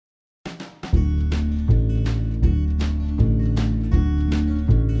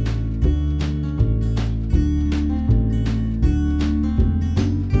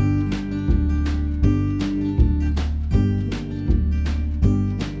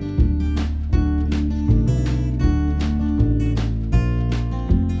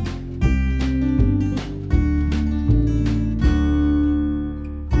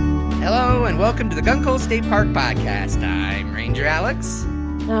welcome to the Gunkhole State Park podcast. I'm Ranger Alex.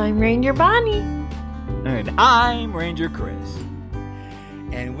 I'm Ranger Bonnie. And I'm Ranger Chris.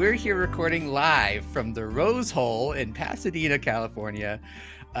 And we're here recording live from the Rose Hole in Pasadena, California,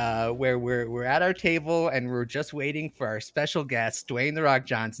 where we're at our table and we're just waiting for our special guest, Dwayne "The Rock"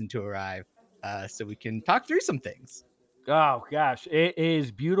 Johnson, to arrive so we can talk through some things. Oh, gosh. It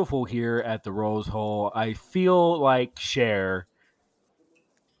is beautiful here at the Rose Hole. I feel like Cher.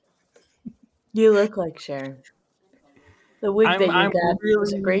 You look like Cher. The wig that you got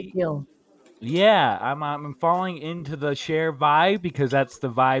was a great deal. Yeah, I'm falling into the Cher vibe because that's the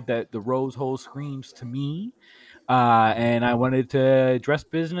vibe that the Rose Hole screams to me. And I wanted to dress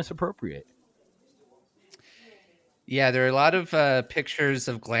business appropriate. Yeah, there are a lot of pictures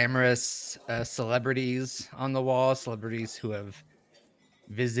of glamorous celebrities on the wall, celebrities who have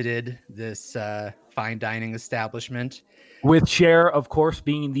visited this fine dining establishment. With Cher, of course,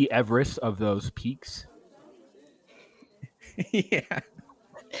 being the Everest of those peaks. Yeah.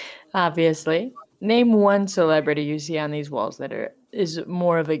 Obviously. Name one celebrity you see on these walls that is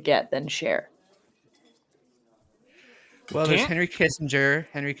more of a get than Cher. Well, there's Henry Kissinger.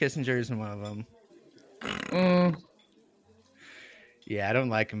 Henry Kissinger isn't one of them. Yeah, I don't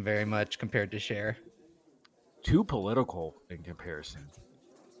like him very much compared to Cher. Too political in comparison.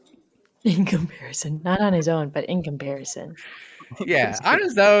 In comparison. Not on his own, but in comparison. Yeah, on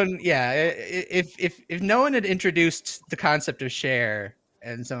his own, yeah. If no one had introduced the concept of Cher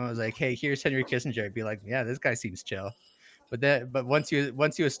and someone was like, "Hey, here's Henry Kissinger," I'd be like, "Yeah, this guy seems chill." But once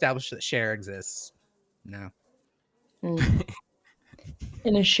you establish that Cher exists, no. In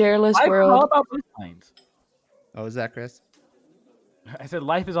a Cherless Life world. is all about baselines. Oh, was that Chris? I said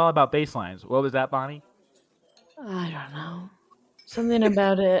life is all about baselines. What was that, Bonnie? I don't know. Something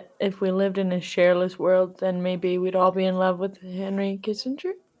about it. If we lived in a Cherless world, then maybe we'd all be in love with Henry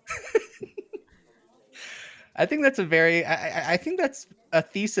Kissinger. I think that's I think that's a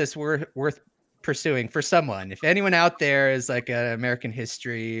thesis worth pursuing for someone. If anyone out there is like an American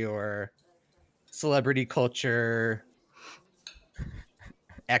history or celebrity culture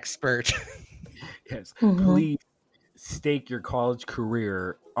expert, yes, please stake your college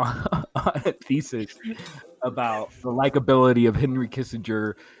career on a thesis about the likability of Henry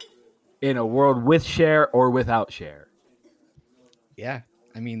Kissinger in a world with Cher or without Cher. Yeah,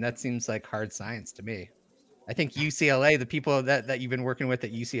 I mean, that seems like hard science to me. I think UCLA, the people that you've been working with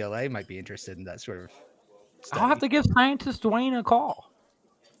at UCLA might be interested in that sort of study. I'll have to give scientist Dwayne a call.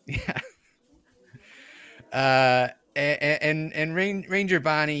 Yeah. And Ranger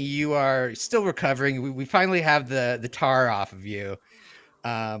Bonnie, you are still recovering. We finally have the tar off of you.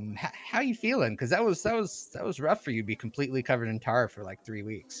 How are you feeling? Because that was rough for you to be completely covered in tar for like 3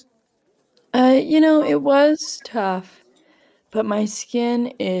 weeks. It was tough, but my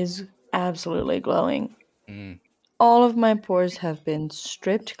skin is absolutely glowing. All of my pores have been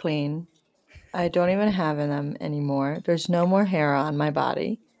stripped clean. I don't even have them anymore. There's no more hair on my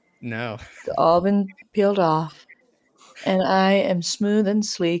body. No. It's all been peeled off. And I am smooth and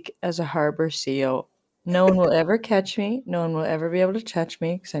sleek as a harbor seal. No one will ever catch me. No one will ever be able to touch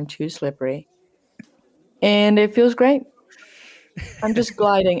me because I'm too slippery. And it feels great. I'm just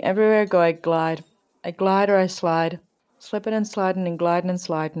gliding. Everywhere I go, I glide. I glide or I slide. Slipping and sliding and gliding and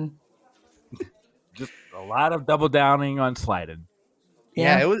sliding. Just a lot of double downing on sliding.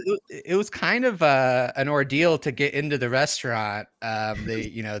 Yeah, it was kind of an ordeal to get into the restaurant.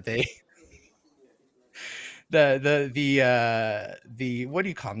 The what do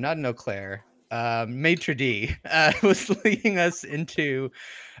you call them? Not an Eau Claire. Maitre d' was leading us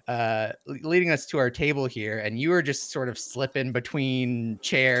to our table here, and you were just sort of slipping between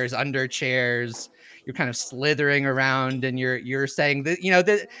chairs, under chairs. You're kind of slithering around, and you're saying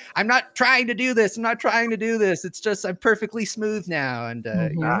that I'm not trying to do this. I'm not trying to do this. It's just I'm perfectly smooth now. And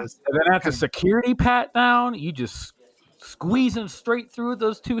and then at the security pat down, you just squeezing straight through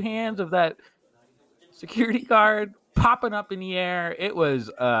those two hands of that security guard, popping up in the air. It was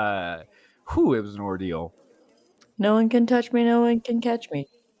it was an ordeal. No one can touch me. No one can catch me.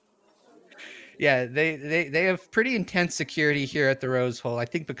 Yeah, they have pretty intense security here at the Rose Hole. I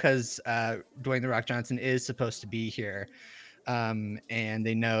think because Dwayne "The Rock" Johnson is supposed to be here, and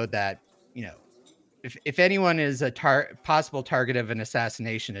they know that if anyone is a possible target of an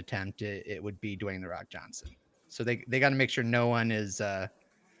assassination attempt, it would be Dwayne "The Rock" Johnson. So they got to make sure no one is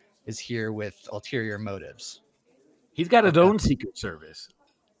here with ulterior motives. He's got his own secret service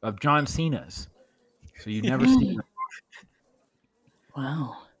of John Cena's, so you never see him.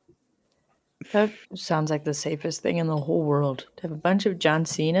 Wow. That sounds like the safest thing in the whole world. To have a bunch of John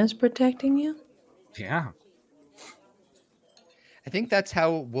Cena's protecting you? Yeah. I think that's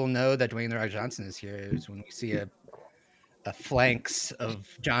how we'll know that Dwayne The Rock Johnson is here, is when we see a flanks of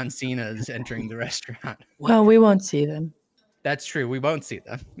John Cena's entering the restaurant. Well, we won't see them. That's true. We won't see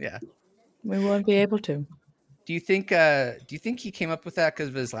them. Yeah. We won't be able to. Do you think he came up with that because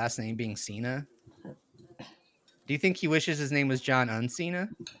of his last name being Cena? Do you think he wishes his name was John Uncena?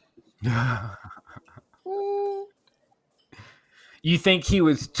 You think he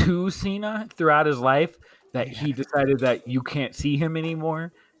was too Cena throughout his life that he decided that you can't see him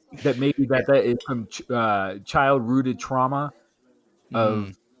anymore? That maybe that is some child-rooted trauma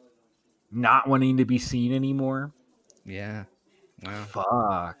of not wanting to be seen anymore? Yeah. Wow.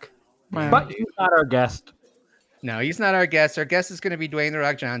 Fuck. Wow. But he's not our guest. No, he's not our guest. Our guest is going to be Dwayne The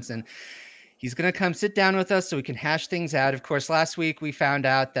Rock Johnson. He's going to come sit down with us so we can hash things out. Of course, last week we found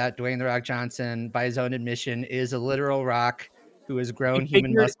out that Dwayne The Rock Johnson, by his own admission, is a literal rock who has grown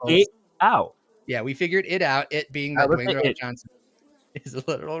human muscles. Out. Yeah, we figured it out. It being that Dwayne The Rock Johnson is a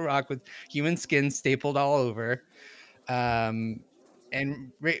literal rock with human skin stapled all over. And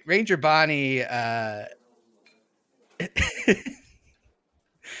Ranger Bonnie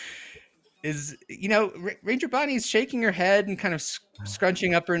is, Ranger Bonnie is shaking her head and kind of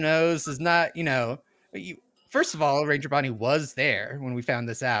scrunching up her nose. Is not, first of all, Ranger Bonnie was there when we found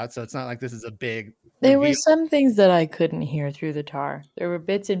this out, so it's not like this is a big There reveal. were some things that I couldn't hear through the tar. There were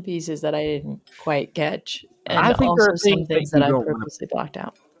bits and pieces that I didn't quite catch, and I think also there are some things that I don't wanna- purposely blocked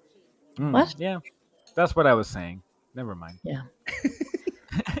out. What? Yeah, that's what I was saying. Never mind. Yeah.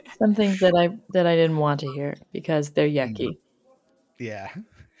 Some things that I didn't want to hear because they're yucky. Yeah.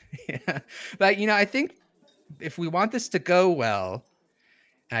 Yeah. But I think if we want this to go well,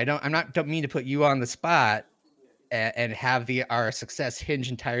 and I don't mean to put you on the spot and have our success hinge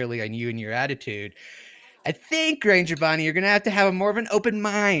entirely on you and your attitude. I think, Ranger Bonnie, you're gonna have to have more of an open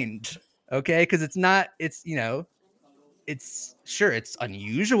mind. Okay, because it's unusual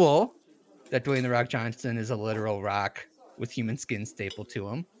that Dwayne The Rock Johnson is a literal rock with human skin stapled to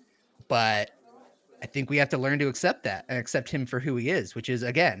him. But I think we have to learn to accept that and accept him for who he is, which is,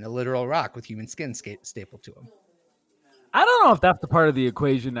 again, a literal rock with human skin stapled to him. I don't know if that's the part of the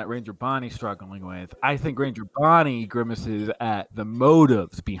equation that Ranger Bonnie's struggling with. I think Ranger Bonnie grimaces at the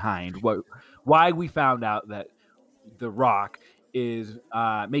motives behind why we found out that The Rock is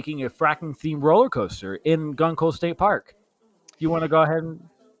making a fracking-themed roller coaster in Gunkhole State Park. You want to go ahead and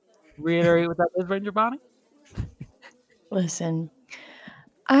reiterate what that is, Ranger Bonnie? Listen,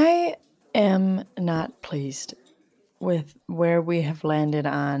 I am not pleased with where we have landed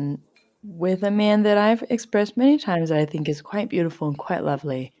on with a man that I've expressed many times that I think is quite beautiful and quite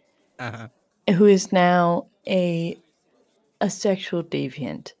lovely, who is now a sexual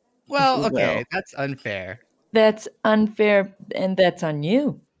deviant. Well, okay, that's unfair. That's unfair, and that's on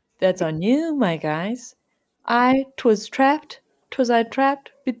you. That's on you, my guys. I 'twas trapped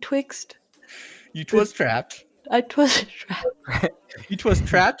betwixt. You 'twas trapped. I 'twas trapped. You 'twas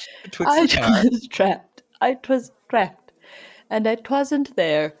trapped betwixt I the tar. 'twas trapped. I 'twas trapped. And I 'twasn't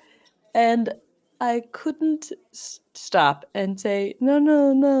there. And I couldn't stop and say,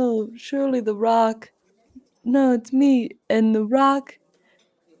 no, surely The Rock. No, it's me. And The Rock,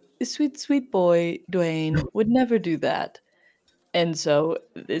 sweet, sweet boy, Dwayne, would never do that. And so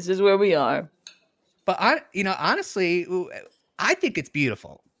this is where we are. But honestly, I think it's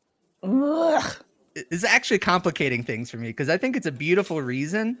beautiful. Ugh. It's actually complicating things for me because I think it's a beautiful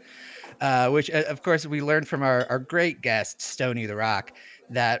reason, which, of course, we learned from our great guest, Stoney the Rock,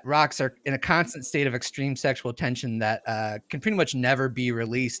 that rocks are in a constant state of extreme sexual tension that can pretty much never be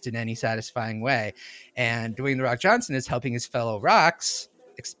released in any satisfying way. And Dwayne The Rock Johnson is helping his fellow rocks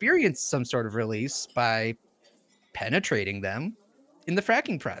experience some sort of release by penetrating them in the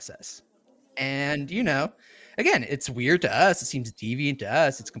fracking process. And, again, it's weird to us. It seems deviant to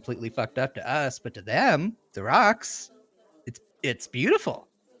us. It's completely fucked up to us. But to them, the rocks, it's beautiful.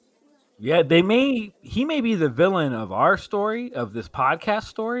 Yeah, he may be the villain of our story, of this podcast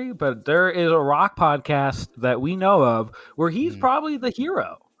story, but there is a rock podcast that we know of where he's probably the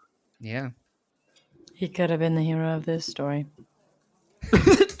hero. Yeah. He could have been the hero of this story.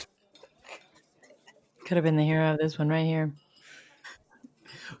 Could have been the hero of this one right here.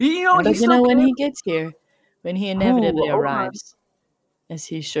 But when he gets here, when he inevitably arrives, as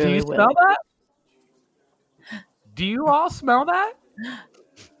he surely will. Do you smell that? Do you all smell that?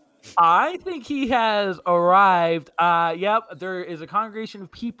 I think he has arrived. Yep, there is a congregation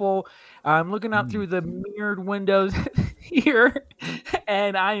of people. I'm looking out through the mirrored windows here,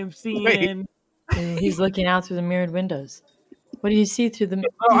 and I am seeing. He's looking out through the mirrored windows. What do you see through the?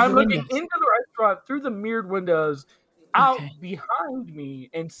 I'm looking into the restaurant through the mirrored windows, out behind me,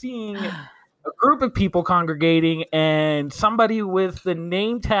 and seeing a group of people congregating, and somebody with the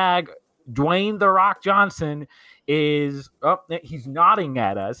name tag Dwayne "The Rock" Johnson is he's nodding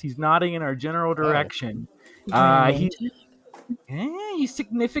at us. He's nodding in our general direction. He's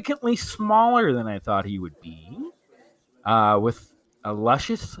significantly smaller than I thought he would be, with a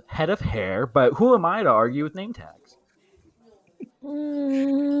luscious head of hair. But who am I to argue with name tags?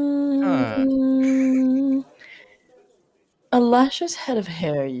 A luscious head of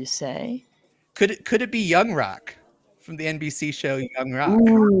hair, you say? Could it be Young Rock from the NBC show Young Rock?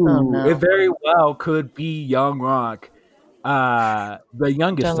 Ooh, Oh, no. It very well could be Young Rock, the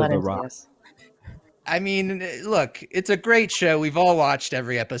youngest of the Rock. I mean, look, it's a great show. We've all watched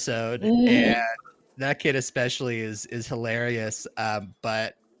every episode, and that kid especially is hilarious.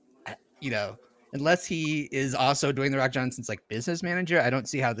 But unless he is also Dwayne "The Rock" Johnson's like business manager, I don't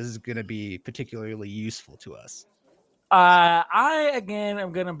see how this is going to be particularly useful to us. I again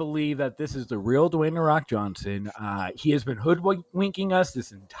am going to believe that this is the real Dwayne "The Rock" Johnson. He has been hoodwinking us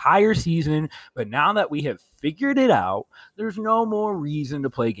this entire season, but now that we have figured it out, there's no more reason to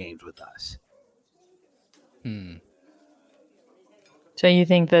play games with us. So you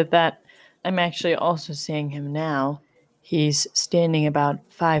think that I'm actually also seeing him now. He's standing about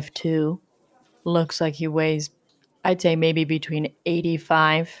 5'2". Looks like he weighs, I'd say maybe between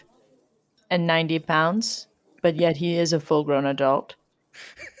 85 and 90 pounds, but yet he is a full-grown adult.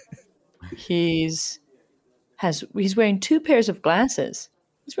 He's wearing 2 pairs of glasses.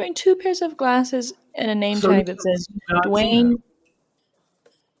 He's wearing 2 pairs of glasses and a name tag that says Dwayne.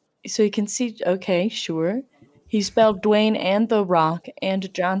 So you can see, okay, sure. He spelled Dwayne and The Rock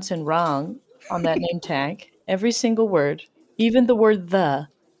and Johnson wrong on that name tag. Every single word, even the word "the,"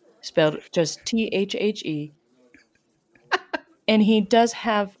 spelled just THHE. And he does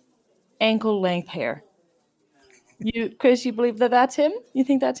have ankle-length hair. Chris, you believe that that's him? You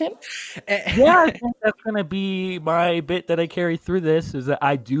think that's him? Yeah, I think that's going to be my bit that I carry through this, is that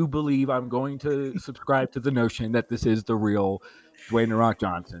I do believe I'm going to subscribe to the notion that this is the real Dwayne "The Rock"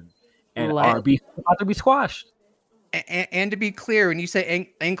 Johnson. And our beef is about to be squashed. And to be clear, when you say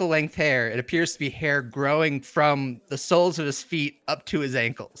ankle-length hair, it appears to be hair growing from the soles of his feet up to his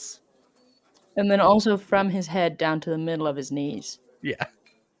ankles. And then also from his head down to the middle of his knees. Yeah.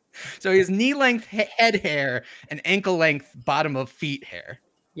 So he has knee-length head hair and ankle-length bottom of feet hair.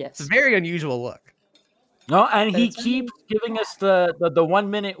 Yes. It's a very unusual look. No, and he keeps giving us the 1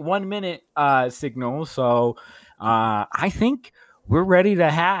 minute signal. So I think we're ready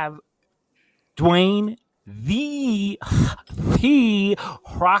to have Dwayne the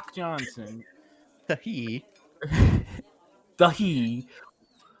Rock Johnson. The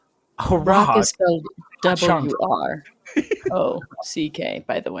Rock is spelled WROCK,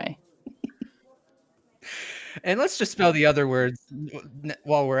 by the way. And let's just spell the other words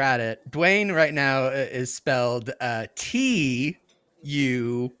while we're at it. Dwayne right now is spelled TUYNND.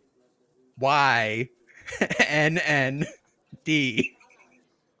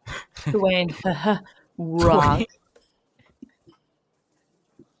 Dwayne Rock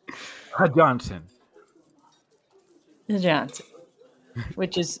Johnson,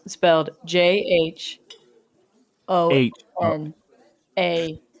 which is spelled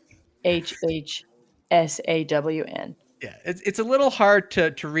JHONNAHHSAWN. Yeah, it's a little hard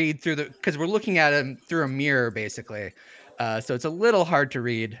to read through because we're looking at him through a mirror basically, so it's a little hard to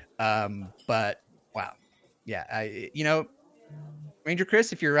read. But wow, yeah, Ranger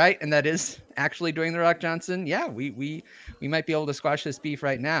Chris, if you're right, and that is actually Dwayne "The Rock" Johnson, yeah, we might be able to squash this beef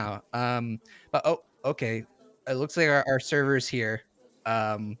right now. But okay, it looks like our server's here.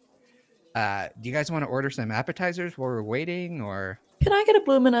 Do you guys want to order some appetizers while we're waiting, or can I get a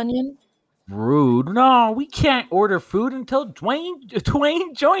bloomin' onion? Rude. No, we can't order food until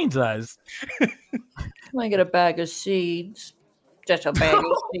Dwayne joins us. Can I get a bag of seeds? Just a bag of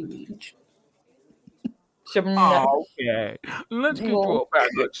seeds. Some nuts. Okay. Let's get to a bag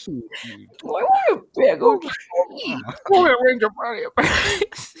of seeds. I want a bag of seeds.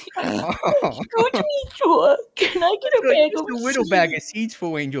 Excuse me, sir. Can I get a bag of seeds? A little bag of seeds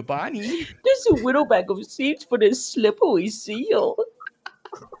for Ranger Bonnie. Just a little bag of seeds for this slippery seal.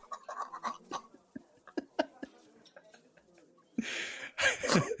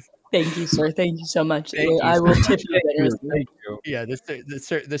 Thank you, sir. Thank you so much. I will tip you generously. Thank you. Yeah,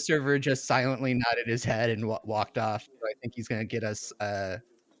 the server just silently nodded his head and walked off. So I think he's going to get us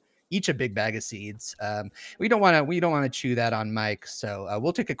each a big bag of seeds. We don't want to chew that on mic, so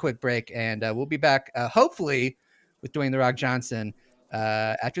we'll take a quick break and we'll be back hopefully with Dwayne "The Rock" Johnson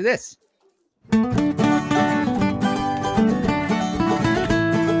after this.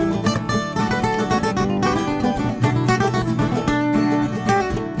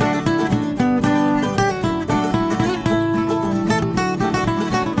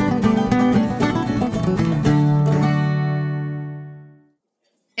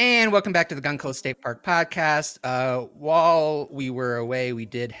 And welcome back to the Gunkhole State Park podcast. While we were away, we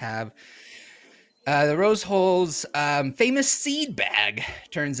did have the Rose Hole's famous seed bag.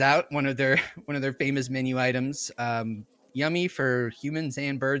 Turns out one of their famous menu items. Yummy for humans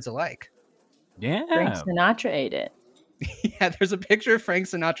and birds alike. Frank Yeah. Sinatra ate it. Yeah, there's a picture of Frank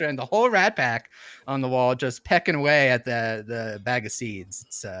Sinatra and the whole Rat Pack on the wall, just pecking away at the bag of seeds.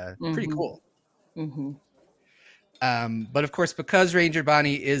 It's pretty cool. Mm-hmm. But of course, because Ranger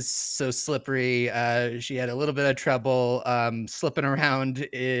Bonnie is so slippery, she had a little bit of trouble slipping around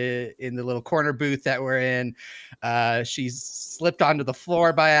in the little corner booth that we're in. She slipped onto the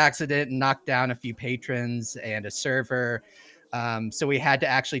floor by accident and knocked down a few patrons and a server. So we had to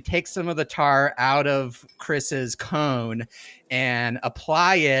actually take some of the tar out of Chris's cone and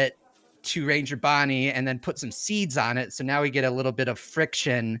apply it to Ranger Bonnie and then put some seeds on it. So now we get a little bit of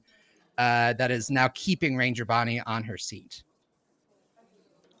friction that is now keeping Ranger Bonnie on her seat.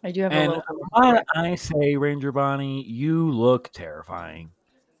 I do have a And little. what I say, Ranger Bonnie, you look terrifying.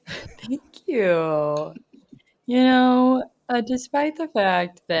 Thank you. You know, despite the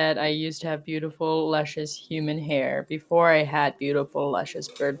fact that I used to have beautiful, luscious human hair before I had beautiful, luscious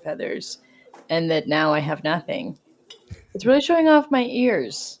bird feathers, and that now I have nothing, it's really showing off my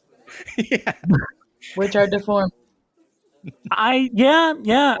ears, Yeah. which are deformed. I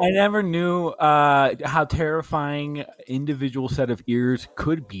never knew how terrifying individual set of ears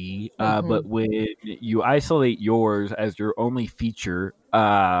could be. But when you isolate yours as your only feature,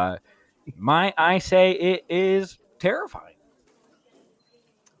 I say it is terrifying.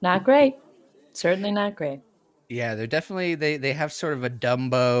 Not great. Certainly not great. Yeah, they're definitely they have sort of a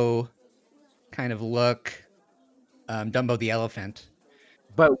Dumbo kind of look. Dumbo the elephant.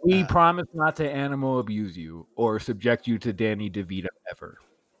 But we promise not to animal abuse you or subject you to Danny DeVito ever.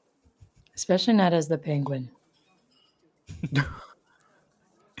 Especially not as the penguin. That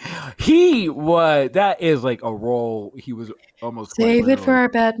is like a role he was almost quite Save it for literally. our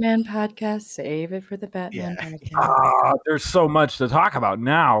Batman podcast. Save it for the Batman podcast. There's so much to talk about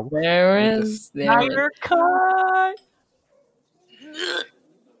now. There With is. the Snyder Cut.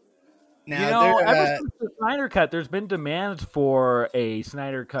 Now, Ever since the Snyder Cut, there's been demands for a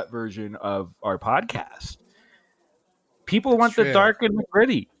Snyder Cut version of our podcast. People want the dark and the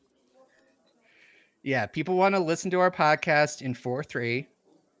gritty. Yeah, people want to listen to our podcast in 4:3.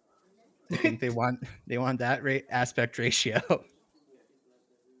 I think they want that aspect ratio. I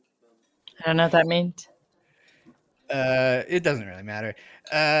don't know what that means. It doesn't really matter.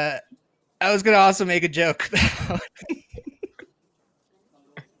 I was gonna also make a joke.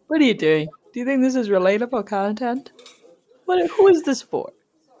 What are you doing? Do you think this is relatable content? Who is this for?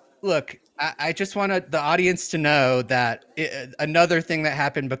 Look, I just want the audience to know that another thing that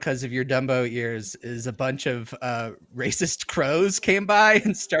happened because of your Dumbo ears is a bunch of racist crows came by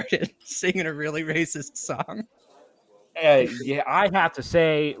and started singing a really racist song. Yeah, I have to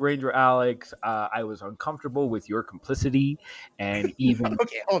say, Ranger Alex, I was uncomfortable with your complicity and even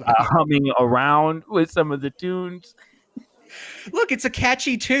humming around with some of the tunes. Look, it's a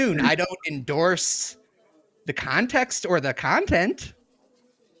catchy tune. I don't endorse the context or the content,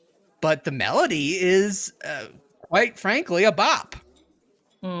 but the melody is, quite frankly, a bop.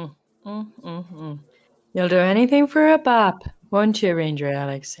 You'll do anything for a bop, won't you, Ranger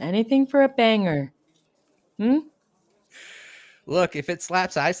Alex? Anything for a banger. Look, if it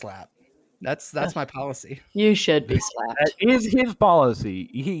slaps, I slap. That's my policy. You should be slapped. That is his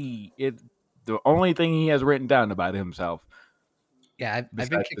policy. The only thing he has written down about himself. Yeah, I've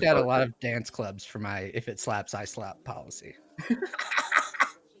been kicked out of a lot of dance clubs for my "if it slaps, I slap" policy.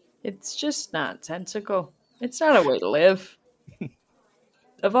 It's just nonsensical. It's not a way to live.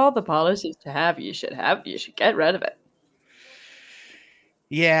 Of all the policies to have, you should get rid of it.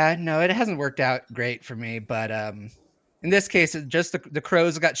 Yeah, no, it hasn't worked out great for me, but in this case, it just the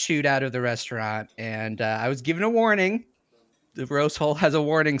crows got shooed out of the restaurant, and I was given a warning. The Rose Hole has a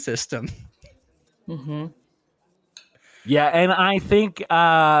warning system. Mm-hmm. Yeah, and I think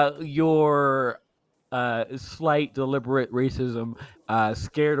your slight deliberate racism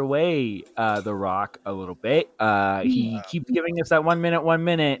scared away The Rock a little bit. He keeps giving us that 1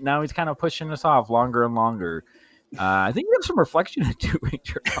 minute. Now he's kind of pushing us off longer and longer. I think you have some reflection to do,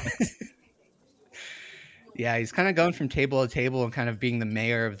 Ranger. Yeah, he's kind of going from table to table and kind of being the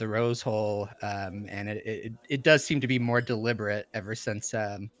mayor of the Rose Hole, and it does seem to be more deliberate ever since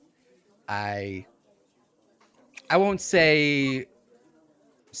I won't say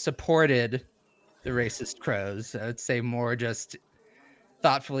supported the racist crows. I would say more just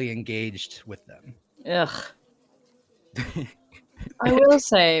thoughtfully engaged with them. Ugh. I will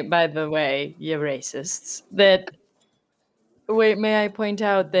say, by the way, you racists, that Wait, may I point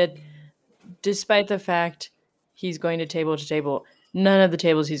out that despite the fact he's going to table, none of the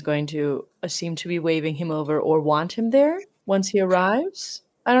tables he's going to seem to be waving him over or want him there once he arrives.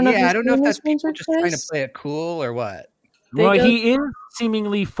 I don't know if Yeah, you've I don't know if seen that's this, people Ranger just trying to Chris. play it cool or what. They Well, go, he is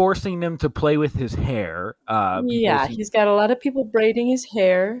seemingly forcing them to play with his hair. yeah, Because he's got a lot of people braiding his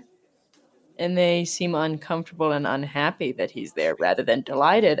hair, and they seem uncomfortable and unhappy that he's there rather than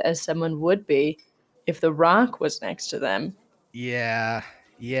delighted, as someone would be if The Rock was next to them. Yeah,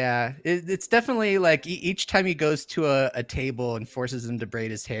 yeah. It's definitely like each time he goes to a table and forces him to braid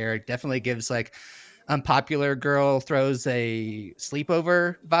his hair, it definitely gives like unpopular girl throws a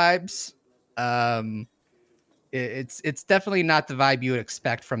sleepover vibes. Um, it's definitely not the vibe you would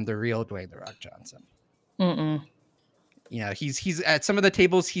expect from the real Dwayne the Rock Johnson. Mm-mm. You know, he's at some of the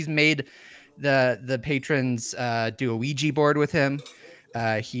tables he's made the patrons do a Ouija board with him.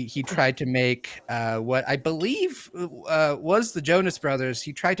 He tried to make what I believe was the Jonas Brothers.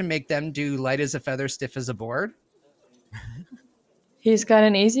 He tried to make them do light as a feather, stiff as a board. He's got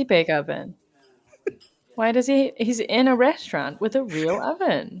an easy bake oven. Why does he? He's in a restaurant with a real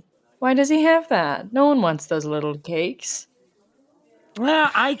oven. Why does he have that? No one wants those little cakes. well,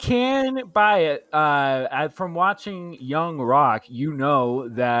 I can buy it. From watching Young Rock, you know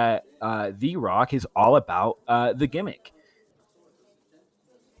that The Rock is all about the gimmick.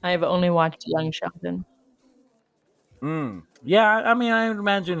 I've only watched Young Sheldon. Yeah, I mean, I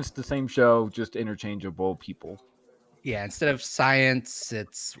imagine it's the same show, just interchangeable people. Yeah, instead of science,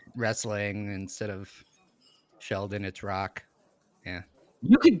 it's wrestling. Instead of Sheldon, it's rock. Yeah.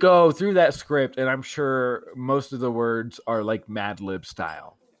 You could go through that script, and I'm sure most of the words are like Mad Lib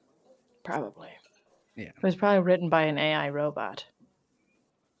style. Probably. Yeah. It was probably written by an AI robot.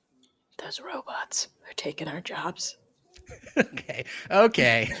 Those robots are taking our jobs. Okay.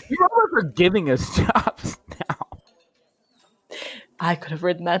 Okay. You robots are giving us jobs now. I could have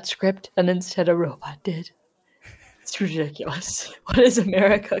written that script, and instead a robot did. It's ridiculous. What is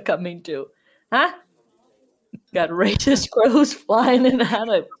America coming to? Huh? Got racist crows flying in and out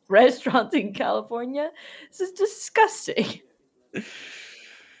of restaurants in California? This is disgusting.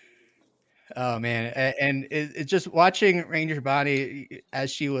 Oh man, and it's just watching Ranger Bonnie as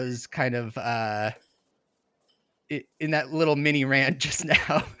she was kind of in that little mini rant just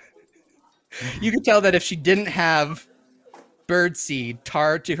now. You could tell that if she didn't have birdseed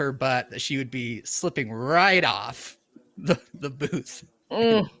tar to her butt, that she would be slipping right off the booth I'd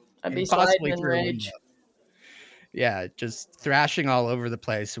be and sliding possibly in through a window. rage. Yeah, just thrashing all over the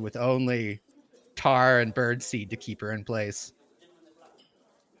place with only tar and birdseed to keep her in place.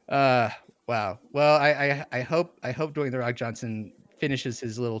 Wow. Well, I hope Dwayne the Rock Johnson finishes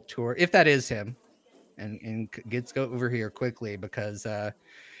his little tour, if that is him, and gets go over here quickly because you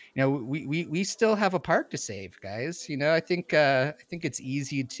know we still have a park to save, guys. You know, I think it's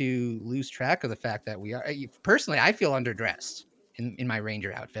easy to lose track of the fact that we are personally I feel underdressed in my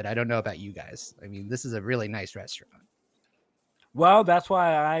ranger outfit. I don't know about you guys. I mean, this is a really nice restaurant. Well, that's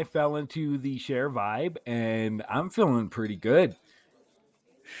why I fell into the share vibe, and I'm feeling pretty good.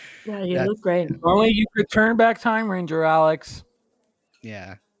 Yeah, you That's look great. If only you could turn back time, Ranger Alex.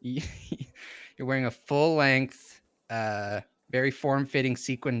 yeah. You're wearing a full length, very form fitting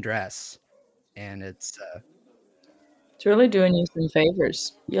sequin dress, and it's It's really doing you some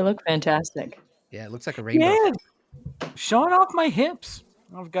favors. You look fantastic. yeah, it looks like a rainbow. Yeah, showing off my hips.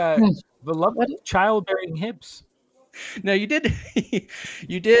 I've got Hmm. beloved childbearing hips. No, you did.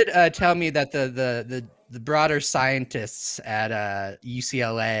 You did tell me that the broader scientists at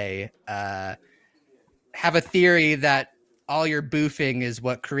UCLA have a theory that all your boofing is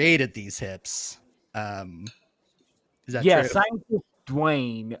what created these hips. Is that Yeah, true? scientist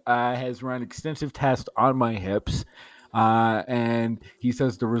Dwayne has run extensive tests on my hips, and he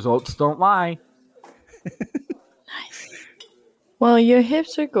says the results don't lie. Nice. Well, your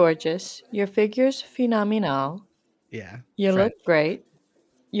hips are gorgeous. Your figure's phenomenal. Yeah. You French, look great.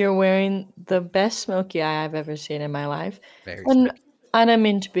 You're wearing the best smoky eye I've ever seen in my life. very And smoky. I don't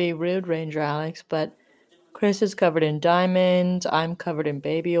mean to be rude, Ranger Alex, but Chris is covered in diamonds. I'm covered in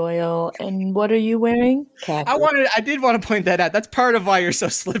baby oil. And what are you wearing? Khaki. I did want to point that out. That's part of why you're so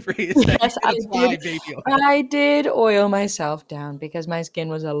slippery. Is that Yes, you I apply did. baby oil. I did oil myself down because my skin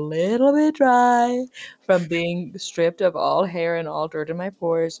was a little bit dry from being stripped of all hair and all dirt in my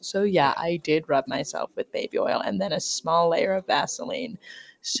pores. So yeah, I did rub myself with baby oil and then a small layer of Vaseline.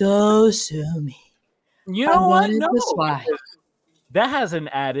 So sue me. You I know what? wanted No, to swag. that has an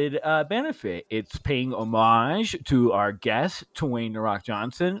added benefit. It's paying homage to our guest, Dwayne The Rock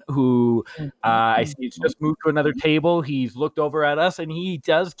Johnson, who I see it's just moved to another table. He's looked over at us, and he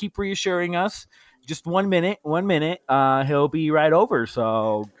does keep reassuring us just 1 minute, 1 minute. He'll be right over.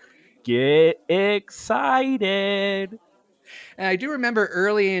 So get excited. And I do remember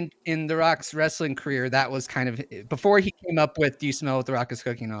early in The Rock's wrestling career, that was kind of before he came up with "Do you smell what The Rock is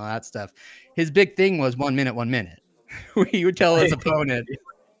cooking" and all that stuff. His big thing was 1 minute, 1 minute, where he would tell his opponent,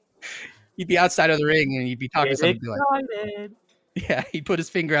 he'd be outside of the ring and he'd be talking to Get someone, and be like, excited. yeah, he'd put his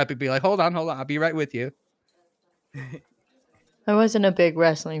finger up and be like, hold on, I'll be right with you. I wasn't a big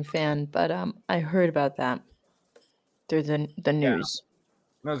wrestling fan, but I heard about that through the news.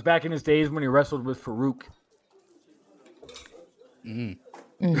 That was back in his days when he wrestled with Farouk.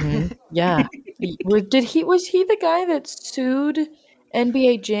 Yeah. Was he the guy that sued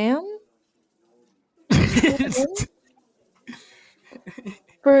NBA Jam?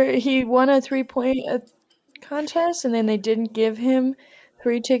 For he won a 3-point contest, and then they didn't give him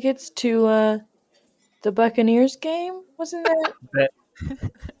 3 tickets to the Buccaneers game. Wasn't that?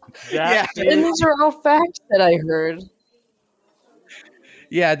 Yeah. And these are all facts that I heard.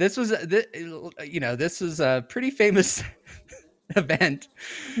 Yeah, this was this was a pretty famous event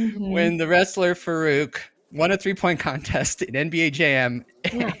when the wrestler Farouk won a 3-point contest in NBA Jam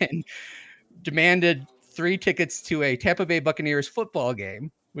and demanded 3 tickets to a Tampa Bay Buccaneers football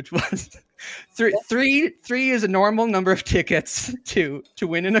game, which was three is a normal number of tickets to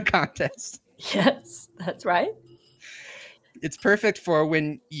win in a contest. Yes, that's right. It's perfect for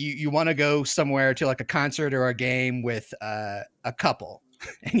when you want to go somewhere to like a concert or a game with a couple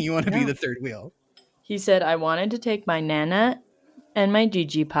and you want to be the third wheel. He said, I wanted to take my Nana and my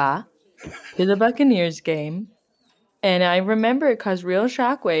Gigi Pa to the Buccaneers game. And I remember it caused real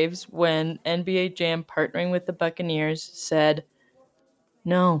shockwaves when NBA Jam, partnering with the Buccaneers, said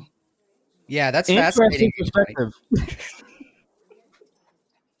no. Yeah, that's fascinating. Perspective.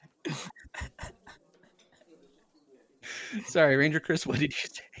 Sorry, Ranger Chris, what did you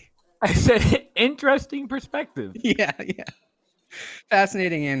say? I said interesting perspective. Yeah.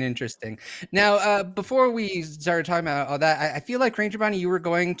 Fascinating and interesting. Now, before we started talking about all that, I feel like Ranger Bonnie, you were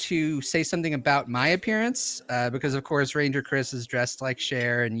going to say something about my appearance, because of course Ranger Chris is dressed like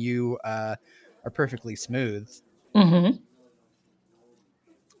Cher, and you are perfectly smooth. Mm-hmm.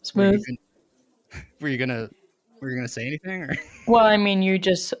 Smooth. Were you gonna say anything? Or? Well, I mean,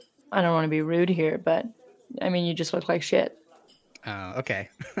 I don't want to be rude here, but I mean, you just look like shit. Oh, okay.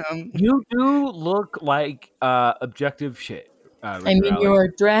 You do look like objective shit. I mean, you're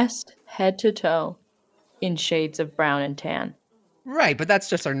dressed head to toe in shades of brown and tan. Right, but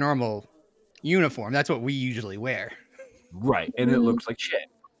that's just our normal uniform. That's what we usually wear. Right, and it looks like shit.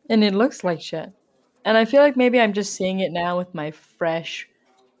 And it looks like shit. And I feel like maybe I'm just seeing it now with my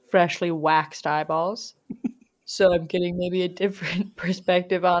freshly waxed eyeballs. So I'm getting maybe a different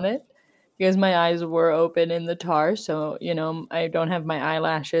perspective on it because my eyes were open in the tar. So, I don't have my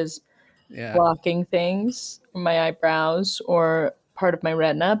eyelashes blocking things, my eyebrows, or part of my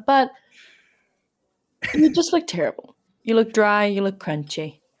retina. But you just look terrible. You look dry. You look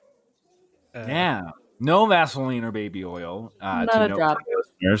crunchy. Yeah. No Vaseline or baby oil. Not a drop.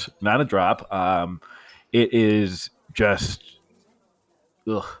 Listeners. Not a drop. It is just...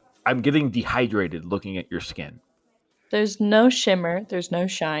 Ugh. I'm getting dehydrated looking at your skin. There's no shimmer. There's no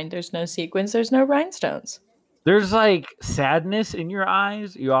shine. There's no sequins. There's no rhinestones. There's like sadness in your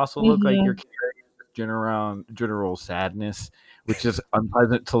eyes. You also look like you're carrying general sadness, which is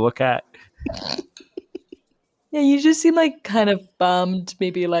unpleasant to look at. Yeah, you just seem like kind of bummed,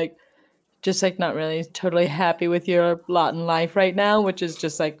 maybe like just like not really totally happy with your lot in life right now, which is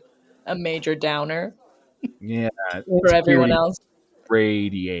just like a major downer. Yeah, for everyone else.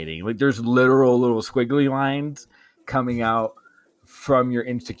 Radiating. Like there's literal little squiggly lines coming out from your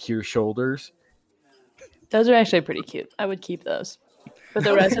insecure shoulders. Those are actually pretty cute. I would keep those. But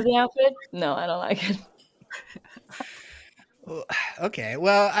the rest of the outfit, no, I don't like it. Okay,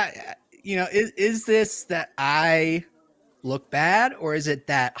 well, is this that I look bad, or is it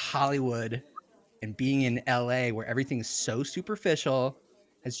that Hollywood and being in LA where everything's so superficial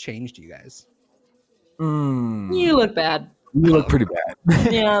has changed you guys? You look bad. You look pretty bad.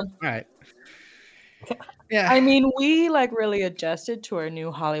 Yeah. All right. Yeah. I mean, we like really adjusted to our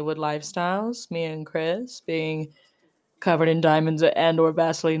new Hollywood lifestyles. Me and Chris being covered in diamonds and or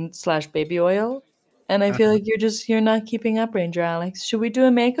Vaseline / baby oil. And I feel like you're not keeping up, Ranger Alex. Should we do a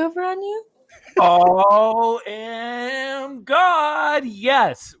makeover on you? Oh, God.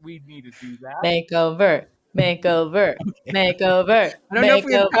 Yes, we need to do that. Makeover. I don't know if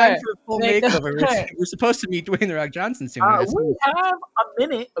we have time for a full makeover. We're supposed to meet Dwayne "The Rock" Johnson soon. We have a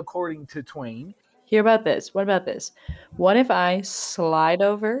minute, according to Twain. Hear about this. What about this? What if I slide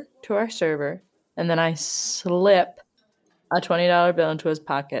over to our server and then I slip a $20 bill into his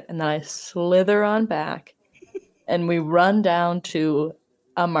pocket, and then I slither on back, and we run down to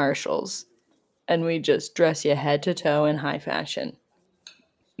a Marshall's, and we just dress you head to toe in high fashion.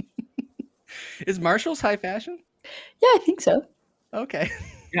 Is Marshall's high fashion? Yeah, I think so. Okay.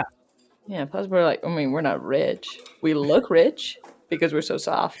 Yeah, plus we're like, I mean, we're not rich. We look rich because we're so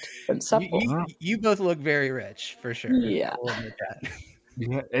soft and supple. You both look very rich, for sure. Yeah. I'll admit that.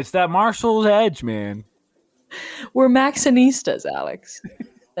 Yeah, it's that Marshall's edge, man. We're Maxinistas, Alex.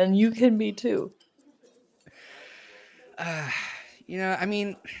 And you can be too. I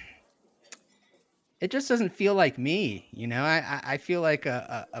mean, it just doesn't feel like me. I feel like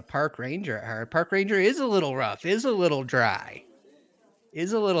a park ranger. Our park ranger is a little rough, is a little dry,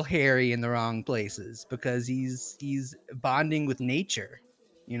 is a little hairy in the wrong places because he's bonding with nature.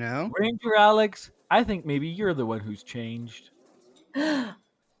 Ranger Alex, I think maybe you're the one who's changed. See,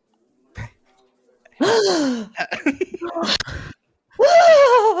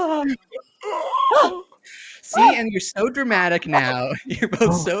 and you're so dramatic now. You're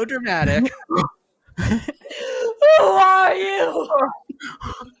both so dramatic. Who are you?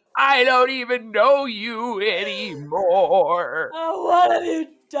 I don't even know you anymore. Oh, what have you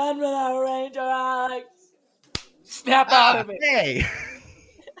done with our ranger, Alex? Snap out of it. Hey,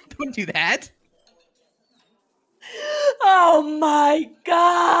 don't do that. Oh my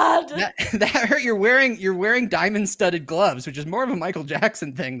God! That hurt. You're wearing diamond-studded gloves, which is more of a Michael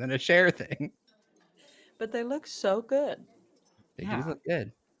Jackson thing than a Cher thing. But they look so good. They do look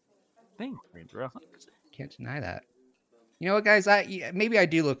good. Thanks, Ranger Alex. Can't deny that. You know what, guys? Maybe I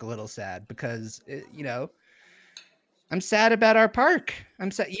do look a little sad because I'm sad about our park.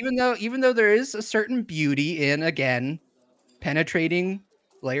 I'm sad, even though there is a certain beauty in, again, penetrating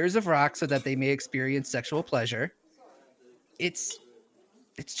layers of rock so that they may experience sexual pleasure. It's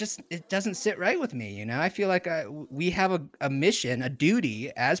just, it doesn't sit right with me. I feel like we have a mission, a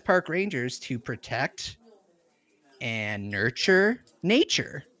duty as park rangers to protect and nurture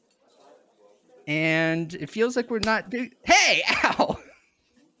nature. And it feels like we're not Hey, ow!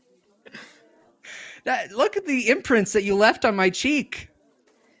 Look at the imprints that you left on my cheek.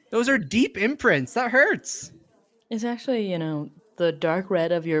 Those are deep imprints. That hurts. It's actually, the dark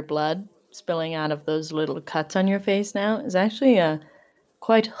red of your blood spilling out of those little cuts on your face now is actually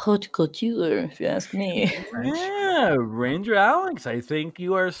quite haute couture, if you ask me. Yeah, Ranger Alex, I think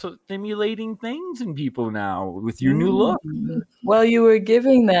you are stimulating things in people now with your new look. Well, you were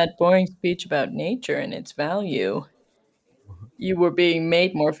giving that boring speech about nature and its value. You were being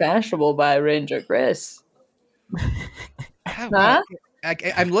made more fashionable by Ranger Chris. Huh?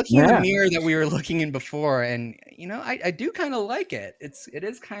 I'm looking in the mirror that we were looking in before, and I do kind of like it. It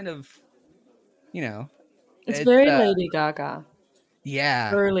is kind of, it's very Lady Gaga.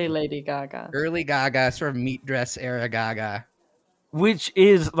 Yeah, early Lady Gaga, early Gaga, sort of meat dress era Gaga, which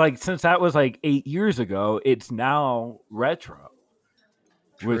is like, since that was like 8 years ago, it's now retro.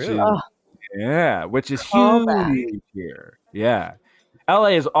 True. Which is huge here. Yeah, LA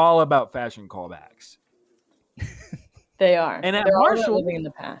is all about fashion callbacks. They are. And at They're Marshall, all living in the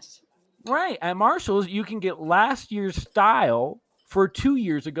past. Right. At Marshall's, you can get last year's style for 2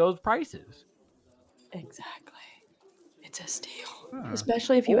 years ago's prices. Exactly. It's a steal.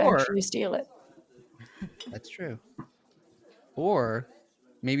 Especially if you actually steal it. That's true. Or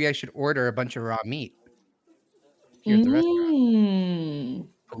maybe I should order a bunch of raw meat here at the restaurant.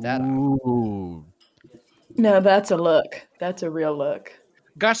 Put that on. No, that's a look. That's a real look.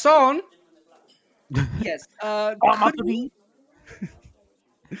 Garçon! Yes.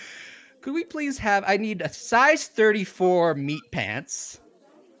 Could we please have, I need a size 34 meat pants.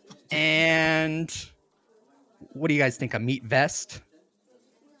 And what do you guys think? A meat vest?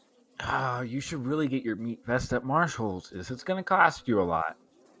 You should really get your meat vest at Marshall's. It's going to cost you a lot.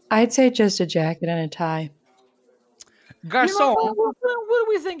 I'd say just a jacket and a tie. Garçon. What are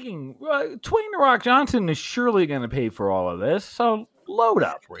we thinking? Dwayne "The Rock" Johnson is surely going to pay for all of this, so load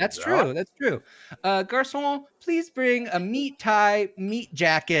up. That's true. That's true. Garçon, please bring a meat tie, meat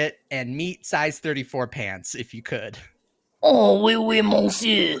jacket, and meat size 34 pants, if you could. Oh, oui,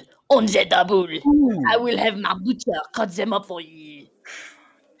 monsieur. On the double. I will have my butcher cut them up for you.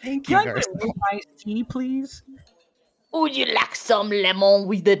 Thank you, Garçon. Can I get iced tea, please? Would you like some lemon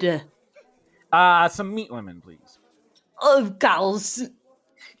with it? Some meat lemon, please. Of course.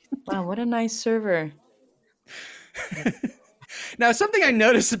 Wow, what a nice server. Now, something I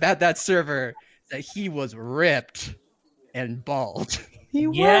noticed about that server is that he was ripped and bald. He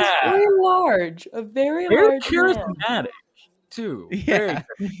was very large, a very large charismatic, man. Too. Yeah.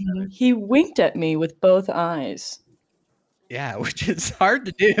 He winked at me with both eyes. Yeah, which is hard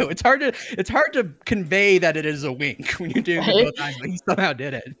to do. It's hard to convey that it is a wink when you're doing it both eyes, but he somehow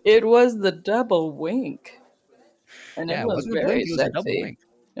did it. It was the double wink. And Yeah, it it was wasn't a very blink, it was a double sexy. wink.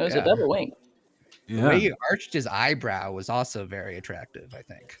 It was a Yeah. double wink. The way he arched his eyebrow was also very attractive, I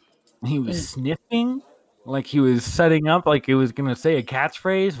think. He was sniffing like he was setting up like he was going to say a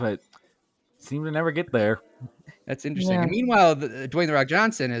catchphrase, but seemed to never get there. That's interesting. Yeah. And meanwhile, Dwayne The Rock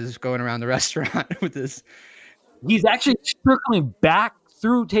Johnson is going around the restaurant with this. He's actually circling back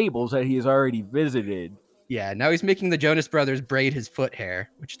through tables that he has already visited. Yeah, now he's making the Jonas Brothers braid his foot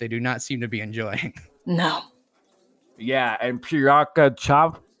hair, which they do not seem to be enjoying. No. Yeah, and Piraka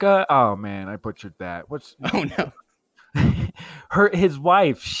Chavka. Oh man, I butchered that. What's Oh no. his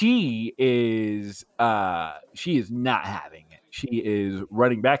wife? She is not having it. She is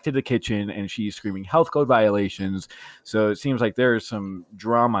running back to the kitchen and she's screaming health code violations. So it seems like there is some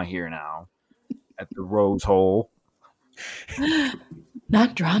drama here now at the Rose Hole.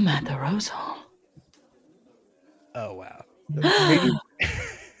 Not drama at the Rose Hole. Oh wow.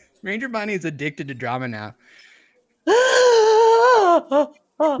 Ranger Bonnie is addicted to drama now.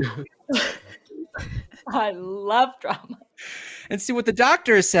 I love drama. And see, what the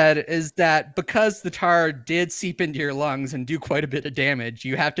doctor said is that because the tar did seep into your lungs and do quite a bit of damage,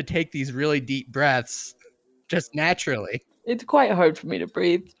 you have to take these really deep breaths just naturally. It's quite hard for me to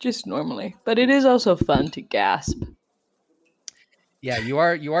breathe, just normally. But it is also fun to gasp. Yeah, you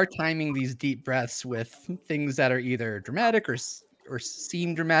are timing these deep breaths with things that are either dramatic or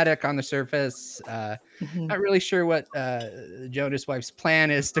seem dramatic on the surface. Not really sure what Jonas' wife's plan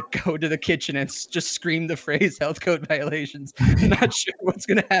is to go to the kitchen and just scream the phrase "health code violations." I'm not sure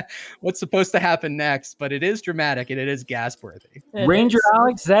what's supposed to happen next, but it is dramatic and it is gasp worthy. Ranger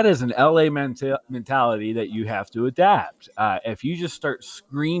Alex, that is an LA mentality that you have to adapt. If you just start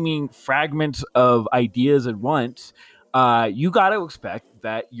screaming fragments of ideas at once, you got to expect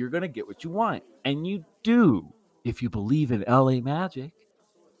that you're going to get what you want. And you do, if you believe in LA magic.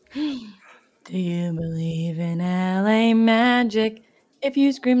 Do you believe in LA magic? If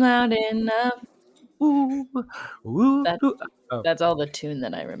you scream loud enough. Ooh, ooh, That's all the tune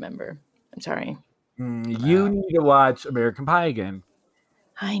that I remember. I'm sorry. You need to watch American Pie again.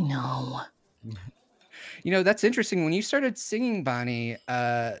 I know. You know, that's interesting. When you started singing, Bonnie,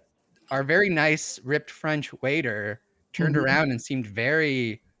 our very nice ripped French waiter turned around and seemed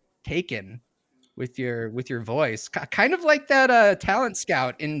very taken with your voice, kind of like that talent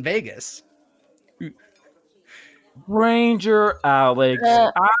scout in Vegas. Ranger Alex,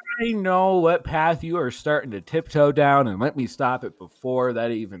 I know what path you are starting to tiptoe down, and let me stop it before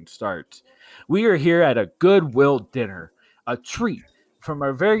that even starts. We are here at a Goodwill dinner, a treat from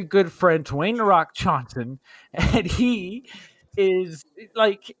our very good friend Dwayne The Rock Johnson, and he is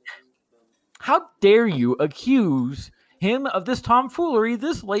like, how dare you accuse him of this tomfoolery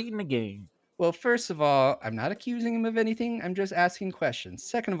this late in the game? Well, first of all, I'm not accusing him of anything. I'm just asking questions.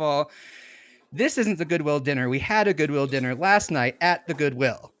 Second of all, this isn't the Goodwill dinner. We had a Goodwill dinner last night at the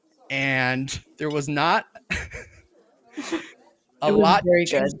Goodwill, and there was not a lot. Very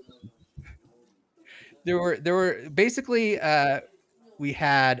good. There were basically we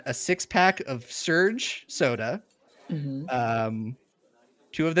had a 6-pack of Surge soda.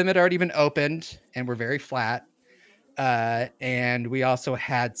 Two of them had already been opened and were very flat. And we also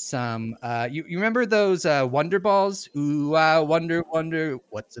had some you remember those Wonder Balls? Ooh, I wonder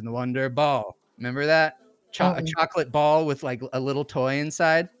what's in the Wonder Ball. Remember that? A chocolate ball with like a little toy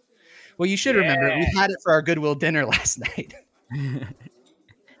inside. Well, you should remember it. We had it for our Goodwill dinner last night.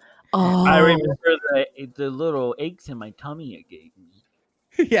 I remember the little aches in my tummy it gave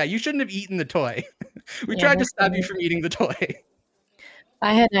me. Yeah, you shouldn't have eaten the toy. We tried to stop you from eating the toy.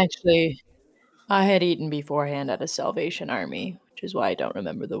 I had eaten beforehand at a Salvation Army, which is why I don't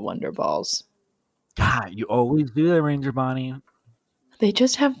remember the Wonder Balls. God, you always do that, Ranger Bonnie. They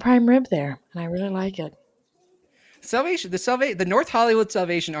just have prime rib there, and I really like it. The North Hollywood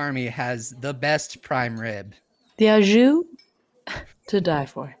Salvation Army has the best prime rib. The au jus to die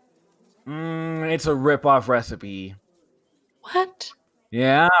for. It's a rip-off recipe. What?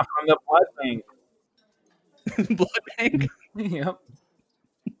 Yeah, from the blood bank. Blood bank? Yep.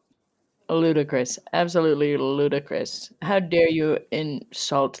 Ludicrous. Absolutely ludicrous. How dare you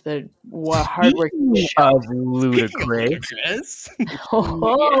insult the hardworking chef? Of ludicrous.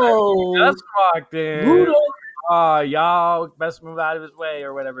 Oh, Just walked in. Oh, y'all best move out of his way,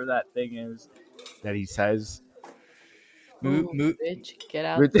 or whatever that thing is that he says. Move. Bitch, get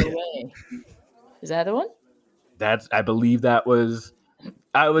out the way. Is that the one? I believe that was.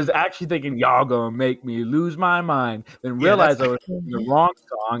 I was actually thinking y'all gonna make me lose my mind, then realize I was singing the wrong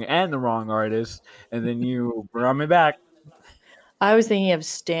song and the wrong artist, and then you brought me back. I was thinking of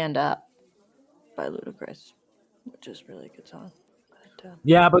Stand Up by Ludacris, which is a really good song. But,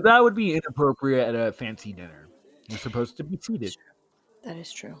 Yeah, but that would be inappropriate at a fancy dinner. You're supposed to be seated. that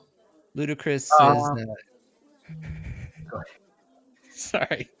is true. Ludacris is.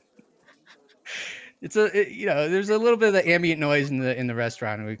 Sorry. It's there's a little bit of the ambient noise in the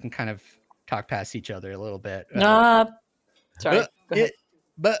restaurant, and we can kind of talk past each other a little bit. Sorry. Go ahead.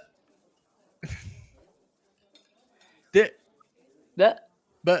 But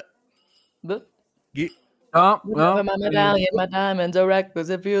My medallion, my diamonds are reckless.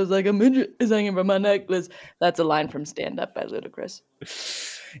 It feels like a midget is hanging from my necklace. That's a line from Stand Up by Ludacris.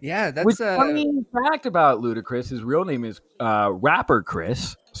 Yeah, that's Which funny fact about Ludacris. His real name is Rapper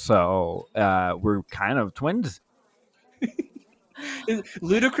Chris. So we're kind of twins.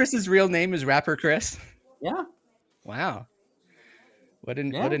 Ludacris's real name is Rapper Chris. Yeah. Wow. What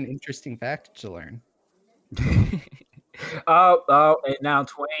an interesting fact to learn. And now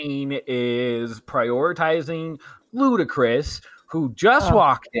Twain is prioritizing Ludacris, who just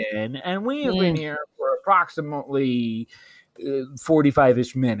walked in, and we have been here for approximately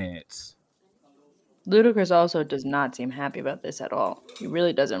 45-ish minutes. Ludacris also does not seem happy about this at all. He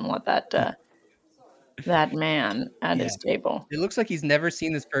really doesn't want that man at his table. It looks like he's never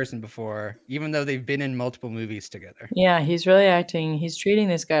seen this person before, even though they've been in multiple movies together. Yeah, he's treating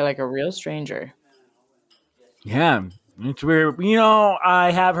this guy like a real stranger. Yeah, it's weird.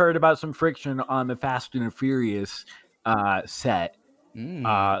 I have heard about some friction on the Fast and the Furious set.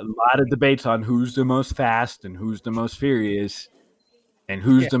 A lot of debates on who's the most fast and who's the most furious and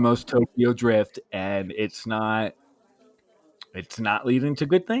who's the most Tokyo Drift, and it's not leading to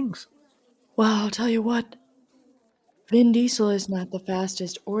good things. Well, I'll tell you what. Vin Diesel is not the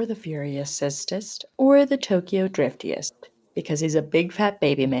fastest or the furiousest or the Tokyo Driftiest because he's a big fat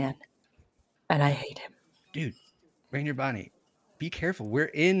baby man, and I hate him. Dude, Rainier Bonnie, be careful. We're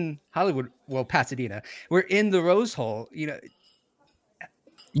in Hollywood, Pasadena. We're in the Rose Hole. You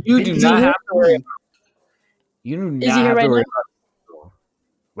do not have to worry about. You do not have to worry about.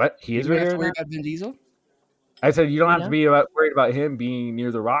 What? He is right here. Worry about Vin Diesel? I said you don't have to be worried about him being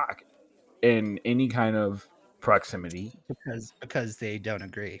near the Rock in any kind of proximity because they don't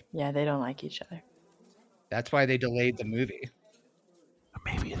agree. Yeah, they don't like each other. That's why they delayed the movie.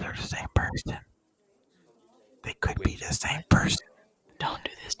 Maybe they're the same person. They could be the same person. Don't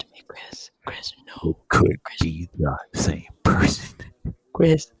do this to me, Chris. Chris, no. Who could be the same person?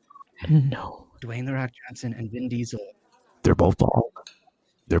 Chris, no. Dwayne "The Rock" Johnson and Vin Diesel. They're both bald.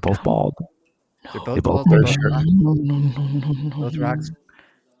 They're both bald. No. They're both bald. They're both both rocks.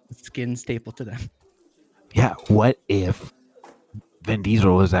 Skin stapled to them. Yeah. What if Vin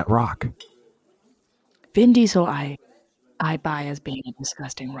Diesel was that Rock? Vin Diesel, I buy as being a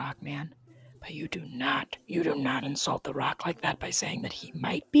disgusting rock man. But you do not insult The Rock like that by saying that he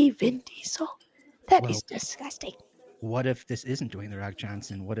might be Vin Diesel. That is disgusting. What if this isn't Dwayne "The Rock"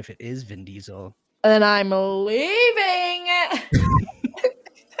 Johnson? What if it is Vin Diesel? Then I'm leaving.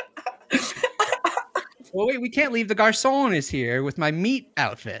 Well, wait, we can't leave. The garçon is here with my meat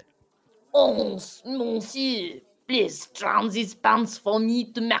outfit. Oh, monsieur, please drown these pants for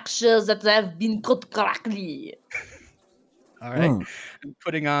me to make sure that they have been cut correctly. All right. I'm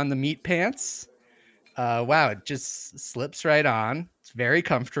putting on the meat pants. Wow, it just slips right on. It's very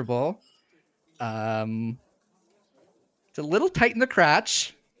comfortable. It's a little tight in the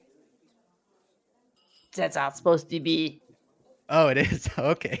crotch. That's how it's supposed to be. Oh, it is?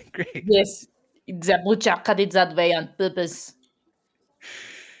 Okay, great. Yes, the butcher cut it that way on purpose.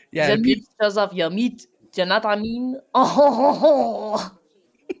 Yeah, the meat shows off your meat. Do you know what I mean? Oh.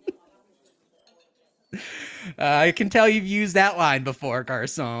 I can tell you've used that line before,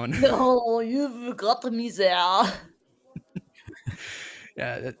 garçon. No, you've got me there.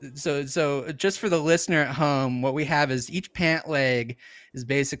 Yeah. So just for the listener at home, what we have is each pant leg is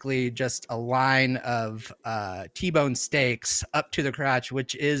basically just a line of T-bone steaks up to the crotch,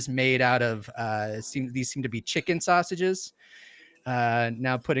 which is made out of these seem to be chicken sausages.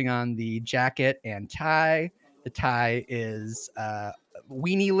 Now putting on the jacket and tie. The tie is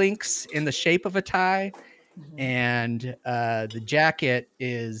weenie links in the shape of a tie. And the jacket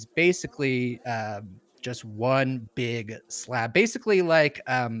is basically just one big slab, basically like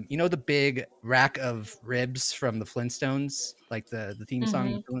the big rack of ribs from the Flintstones, like the theme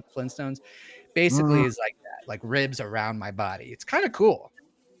song of the Flintstones, basically is like that, like ribs around my body. It's kind of cool.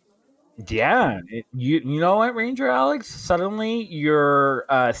 Yeah, you know what, Ranger Alex? Suddenly your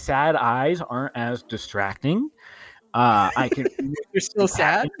sad eyes aren't as distracting. I can. You're still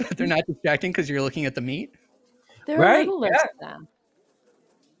sad, but they're not distracting because you're looking at the meat. They're right? a little less than.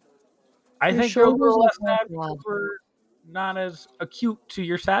 I think you're a little less sad not as acute to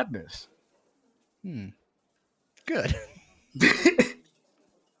your sadness. Good.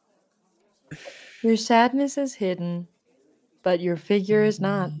 Your sadness is hidden, but your figure is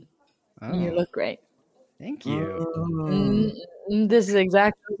not. You Oh, look great. thank you. This is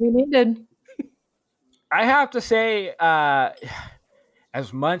exactly what we needed. I have to say,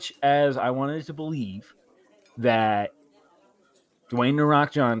 as much as I wanted to believe that Dwayne "The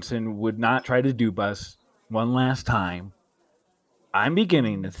Rock" Johnson would not try to dupe us one last time, I'm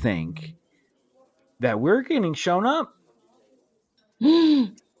beginning to think that we're getting shown up.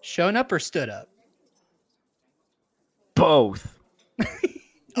 Shown up or stood up? Both. Wait.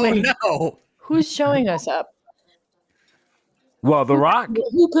 Oh no. Who's showing us up? Well, The Rock.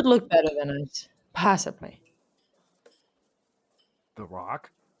 Who could look better than us? Possibly. The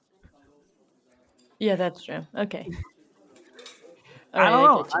Rock? Yeah, that's true. Okay. I don't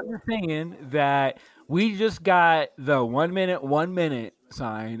know. get you. I'm just saying that we just got the 1 minute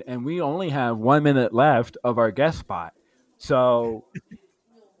sign, and we only have 1 minute left of our guest spot. So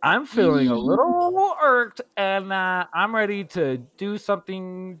I'm feeling a little irked, and I'm ready to do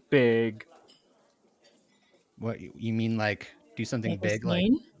something big. What you mean, like do something Make a big, like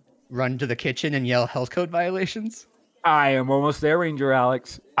scene? run to the kitchen and yell health code violations? I am almost there, Ranger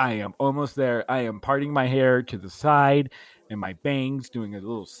Alex. I am almost there. I am parting my hair to the side and my bangs, doing a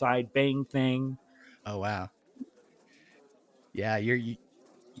little side bang thing. Oh wow. Yeah, you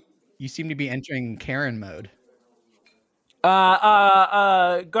seem to be entering Karen mode.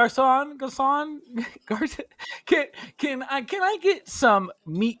 Garcon, Garcon, can I get some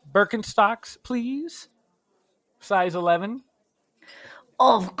meat Birkenstocks, please? Size 11.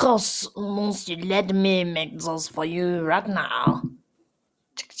 Of course, monsieur, let me make those for you right now.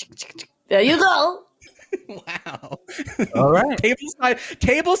 There you go. Wow. All right.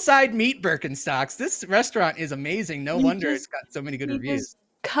 Tableside meat Birkenstocks. This restaurant is amazing. No You wonder just- it's got so many good You reviews. just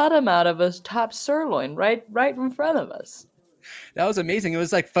cut them out of a top sirloin right in front of us. That was amazing. It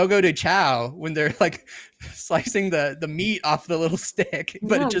was like Fogo de Chao when they're like slicing the meat off the little stick,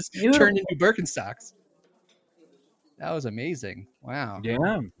 but Yeah, it just beautiful. turned into Birkenstocks. That was amazing. Wow.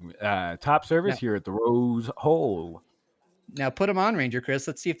 Yeah. Top service here at the Rose Hole. Now put them on, Ranger Chris.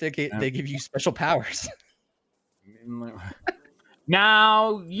 Let's see if they give you special powers.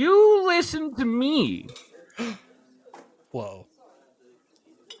 Now you listen to me. Whoa.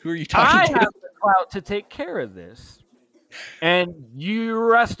 Who are you talking I to? have the clout to take care of this. And you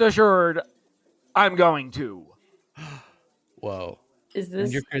rest assured, I'm going to. Whoa. Is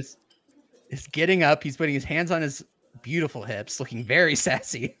this Ranger Chris is getting up. He's putting his hands on his beautiful hips, looking very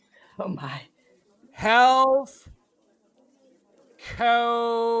sassy. oh my. Health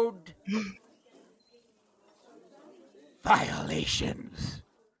code violations.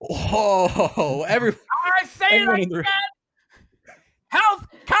 Oh, I say it everyone like in the- that. Health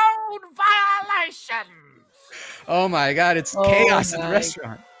code violations. Oh my god, it's Oh chaos in the my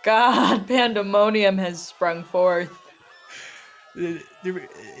restaurant. God, pandemonium has sprung forth.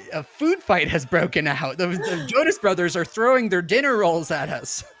 A food fight has broken out. The Jonas Brothers are throwing their dinner rolls at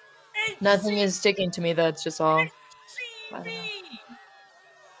us. Nothing is sticking to me. That's just all. I don't know.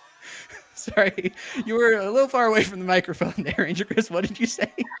 Sorry, you were a little far away from the microphone there, Ranger Chris. What did you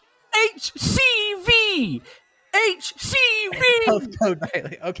say? HCV. Health code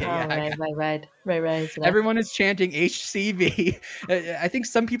violation. Okay, Oh, yeah. right. Everyone is chanting HCV. I think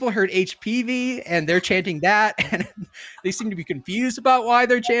some people heard HPV and they're chanting that, and they seem to be confused about why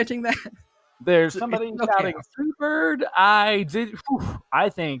they're chanting that. There's It's somebody no shouting chaos. Freebird.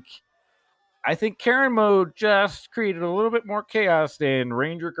 I think Karen mode just created a little bit more chaos than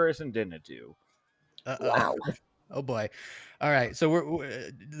Ranger Carson didn't do. Wow. Oh boy. All right. So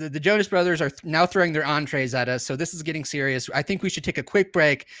the Jonas Brothers are now throwing their entrees at us. So this is getting serious. I think we should take a quick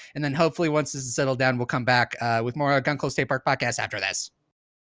break. And then hopefully once this is settled down, we'll come back with more Gunkhole State Park podcast after this.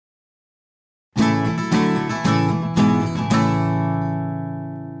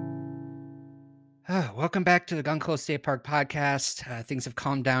 Welcome back to the Gunkhole State Park podcast. Things have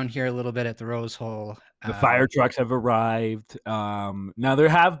calmed down here a little bit at the Rose Hole. The fire trucks have arrived. Now there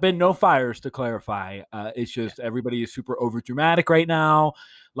have been no fires, to clarify. It's just everybody is super over dramatic right now.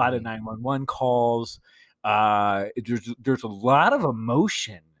 A lot of 911 calls. There's a lot of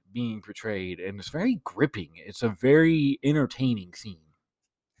emotion being portrayed, and it's very gripping. It's a very entertaining scene.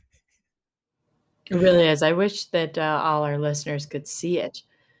 It really is. I wish that all our listeners could see it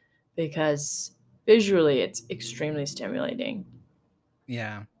because visually it's extremely stimulating.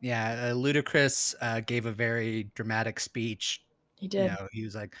 Yeah. Ludacris gave a very dramatic speech. He did. He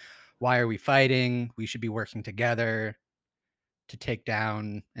was like, why are we fighting? We should be working together to take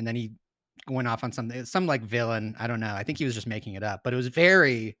down. And then he went off on something, some like villain. I don't know. I think he was just making it up, but it was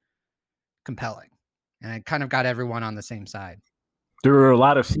very compelling, and it kind of got everyone on the same side. There were a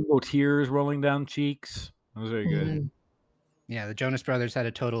lot of single tears rolling down cheeks. That was very good. Mhm. Yeah, the Jonas Brothers had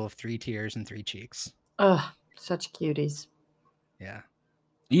a total of 3 tears and 3 cheeks. Oh, such cuties. Yeah.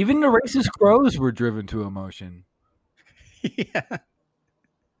 Even the racist crows were driven to emotion. Yeah.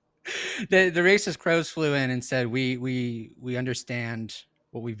 The racist crows flew in and said, we understand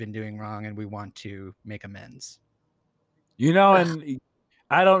what we've been doing wrong and we want to make amends. You know, and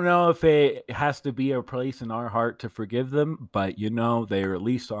I don't know if it has to be a place in our heart to forgive them, but you know, they're at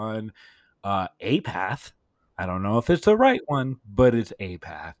least on a path. I don't know if it's the right one, but it's a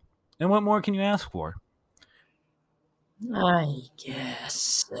path. And what more can you ask for? I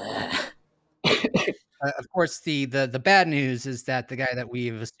guess. Of course, the bad news is that the guy that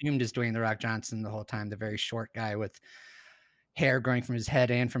we've assumed is Dwayne the Rock Johnson the whole time, the very short guy with hair growing from his head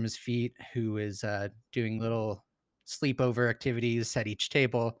and from his feet, who is doing little sleepover activities at each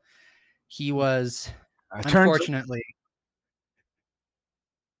table. He was Turns unfortunately.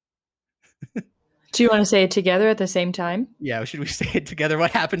 Do you want to say it together at the same time? Yeah, should we say it together?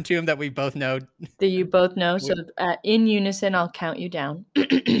 What happened to him that we both know? That you both know. So in unison, I'll count you down.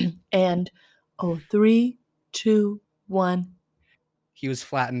 And 3, 2, 1. He was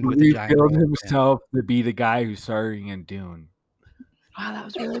flattened with a giant revealed rolling pin. himself to be the guy who's starring in Dune. Wow, that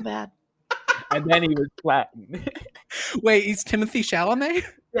was really bad. And then he was flattened. Wait, he's Timothy Chalamet?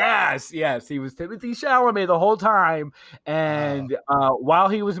 Yes, he was Timothy Chalamet the whole time, and while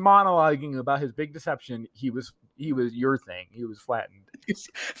he was monologuing about his big deception, he was your thing. He was flattened. He's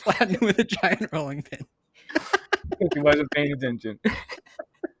flattened with a giant rolling pin. Because he wasn't paying attention.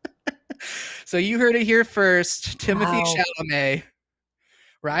 So you heard it here first. Timothy Wow. Chalamet,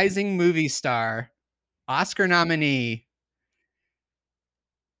 rising movie star, Oscar nominee,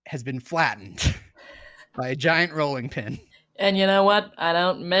 has been flattened by a giant rolling pin. And you know what? I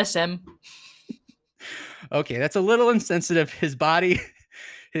don't miss him. Okay, that's a little insensitive. His body,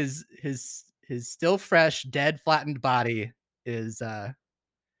 his still fresh, dead, flattened body is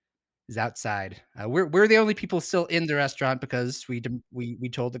outside. We're the only people still in the restaurant because we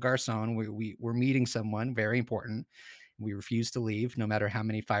told the garçon we're meeting someone very important. We refuse to leave, no matter how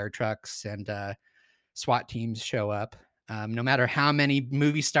many fire trucks and SWAT teams show up. No matter how many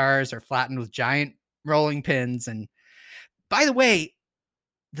movie stars are flattened with giant rolling pins. And by the way,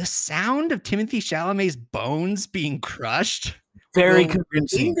 the sound of Timothy Chalamet's bones being crushed Very will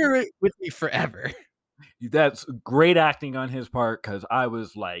convincing. linger with me forever. That's great acting on his part, because I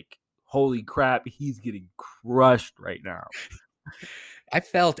was like, holy crap, he's getting crushed right now. I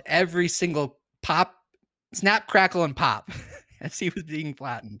felt every single pop, snap, crackle, and pop as he was being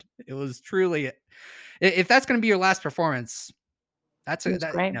flattened. It was truly, if that's going to be your last performance,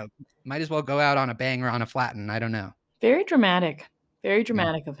 Great. Might as well go out on a bang or on a flatten. I don't know. Very dramatic. Very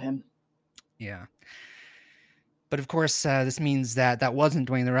dramatic of him. Yeah. But of course, this means that wasn't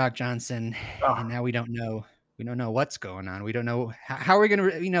Dwayne the Rock Johnson, and now we don't know. We don't know what's going on. We don't know how we're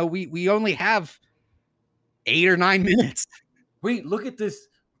gonna. We only have 8 or 9 minutes. Wait, look at this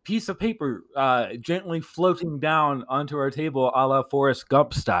piece of paper gently floating down onto our table, a la Forrest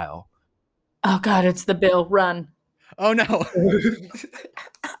Gump style. Oh God, it's the bill. Run. Oh no.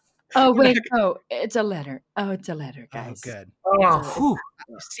 Oh wait, it's a letter. Oh, it's a letter, guys. Oh, good. Oh,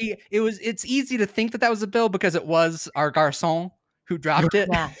 See, it's easy to think that was a bill because it was our garçon who dropped it.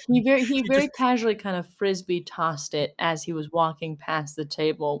 Yeah, he very casually kind of frisbee tossed it as he was walking past the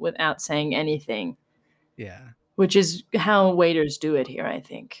table without saying anything. Yeah. Which is how waiters do it here, I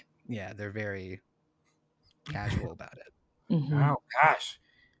think. Yeah, they're very casual about it. Mm-hmm. Oh gosh.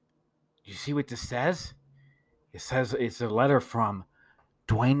 You see what this says? It says it's a letter from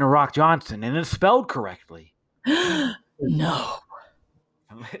Dwayne the Rock Johnson, and it's spelled correctly. No.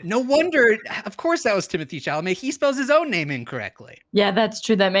 No wonder. Of course, that was Timothy Chalamet. He spells his own name incorrectly. Yeah, that's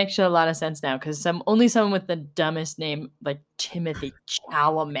true. That makes a lot of sense now, because only someone with the dumbest name, like Timothy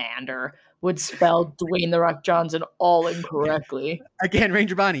Chalamander, would spell Dwayne the Rock Johnson all incorrectly. Again,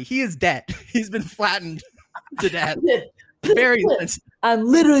 Ranger Bonnie, he is dead. He's been flattened to death. Very sensitive. I'm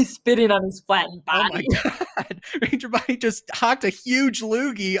literally spitting on his flattened body. Oh my God. Ranger Bonnie just hocked a huge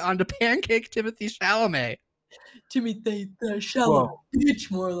loogie onto Pancake Timothy Chalamet. Timothy the Chalamet, bitch,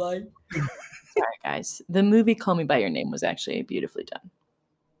 more like. Sorry, guys. The movie Call Me By Your Name was actually beautifully done.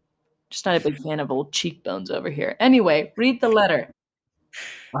 Just not a big fan of old cheekbones over here. Anyway, read the letter.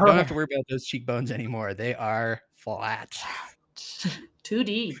 You don't have to worry about those cheekbones anymore. They are flat.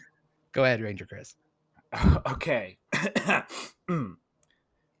 2D. Go ahead, Ranger Chris. Okay.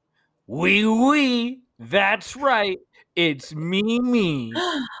 Oui, that's right. It's me.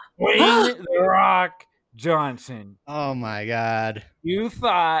 Dwayne The Rock Johnson. Oh my God. You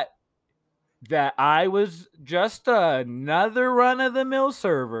thought that I was just another run-of-the-mill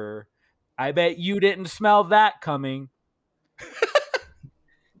server. I bet you didn't smell that coming.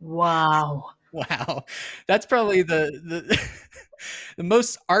 Wow. Wow. That's probably the the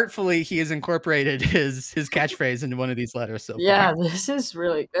most artfully he has incorporated his catchphrase into one of these letters so Yeah, far. this is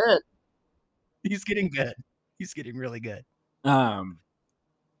really good. He's getting good. He's getting really good.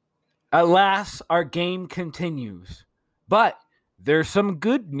 Alas, our game continues. But there's some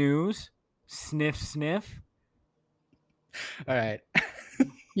good news. Sniff, sniff. All right.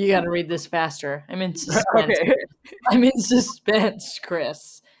 You got to read this faster. I'm in suspense. Okay. Chris. I'm in suspense,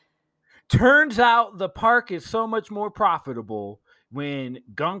 Chris. Turns out the park is so much more profitable when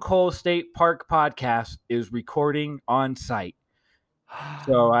Gunkhole State Park podcast is recording on site.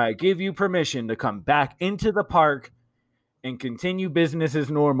 So I give you permission to come back into the park and continue business as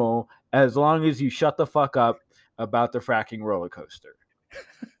normal as long as you shut the fuck up about the fracking roller coaster.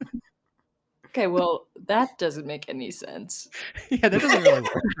 Okay, well, that doesn't make any sense. Yeah, that doesn't really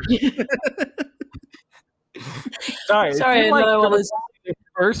work. Sorry, Sorry, it seemed like I there want was the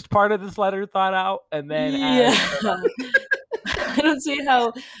first part of this letter thought out, and then I don't see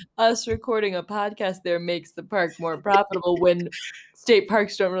how us recording a podcast there makes the park more profitable when state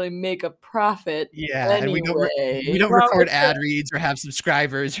parks don't really make a profit. Yeah, and we don't anyway. record ad reads or have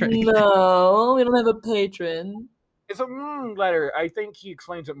subscribers or anything. No, we don't have a patron. it's a letter. I think he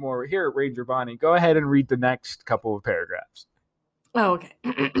explains it more here at Ranger Bonnie. Go ahead and read the next couple of paragraphs. Oh,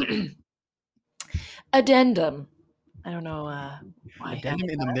 okay. Addendum. I don't know why. Addendum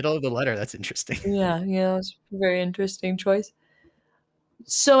in the middle of the letter. That's interesting. Yeah, it's a very interesting choice.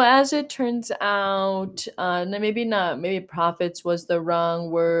 So as it turns out, maybe profits was the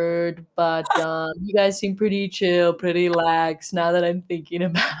wrong word, but you guys seem pretty chill, pretty lax now that I'm thinking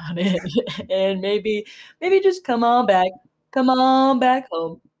about it. And maybe just come on back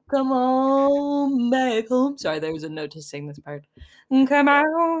home. Come on back home. Sorry, there was a note to sing this part. Come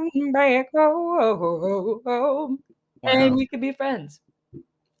on back home. And we could be friends.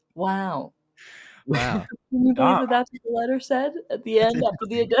 Wow. Wow. Can you believe that's what the letter said at the end after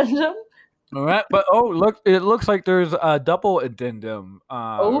the addendum? All right, but look, it looks like there's a double addendum.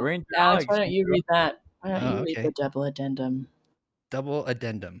 Ranger Alex, why don't you read that? Why don't you read the double addendum? Double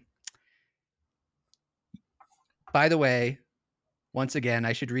addendum. By the way, once again,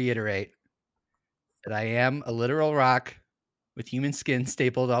 I should reiterate that I am a literal rock with human skin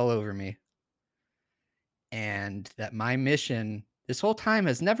stapled all over me. And that my mission this whole time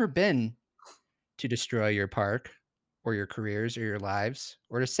has never been to destroy your park or your careers or your lives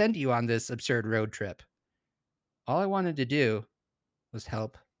or to send you on this absurd road trip. All I wanted to do was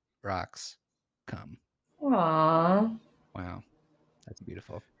help rocks come. Aww. Wow. That's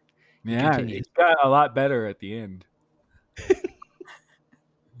beautiful. Yeah, it got a lot better at the end.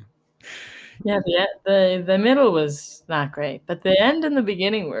 Yeah, the middle was not great, but the end and the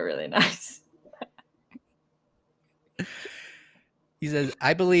beginning were really nice. He says,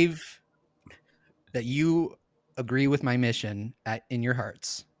 I believe that you agree with my mission in your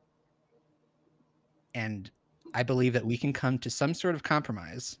hearts. And I believe that we can come to some sort of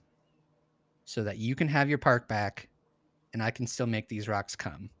compromise so that you can have your park back and I can still make these rocks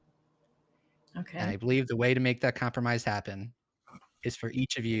come. Okay. And I believe the way to make that compromise happen is for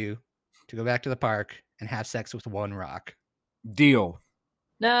each of you to go back to the park and have sex with one rock. Deal.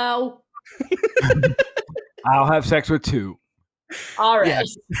 No. I'll have sex with two. All right.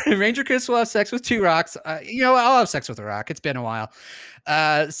 Yeah. Ranger Chris will have sex with two rocks. I'll have sex with a rock. It's been a while.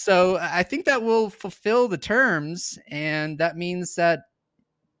 So I think that will fulfill the terms. And that means that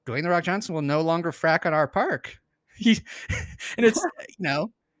Dwayne The Rock Johnson will no longer frack on our park. And it's,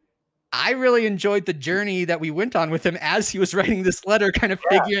 I really enjoyed the journey that we went on with him as he was writing this letter, kind of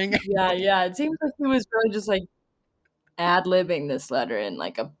figuring out. Yeah. It seems like he was really just like ad-libbing this letter in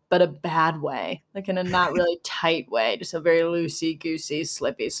but a bad way, like in a not really tight way, just a very loosey-goosey,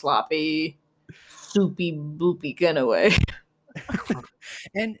 slippy, sloppy, soupy, boopy kind of way.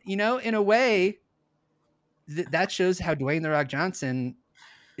 And, in a way, that shows how Dwayne The Rock Johnson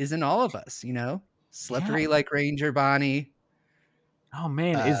is in all of us, slippery like Ranger Bonnie. Oh,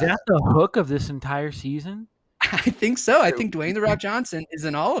 man. Is that the hook of this entire season? I think so. I think Dwayne The Rock Johnson is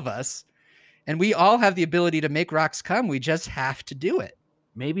in all of us. And we all have the ability to make rocks come. We just have to do it.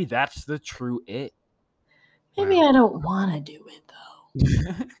 Maybe that's the true it. Maybe I don't want to do it,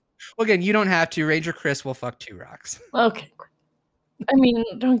 though. Well, again, you don't have to. Ranger Chris will fuck two rocks. Okay. I mean,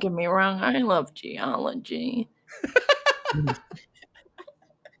 don't get me wrong. I love geology.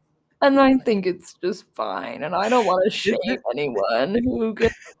 And I think it's just fine. And I don't want to shame anyone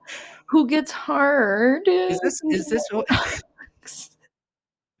who gets hurt. Is this what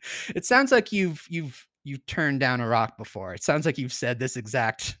it sounds like you've turned down a rock before. It sounds like you've said this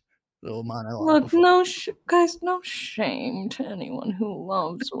exact little monologue Look, before. guys, no shame to anyone who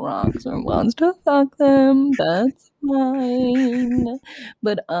loves rocks or wants to fuck them. That's fine.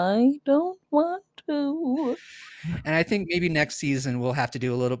 But I don't want to. And I think maybe next season we'll have to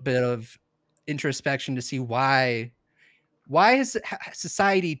do a little bit of introspection to see why has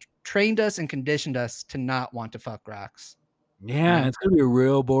society trained us and conditioned us to not want to fuck rocks. Yeah, it's gonna be a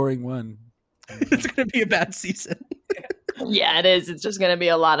real boring one. It's gonna be a bad season. Yeah, it is. It's just going to be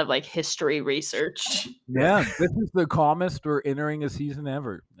a lot of like history research. Yeah, this is the calmest we're entering a season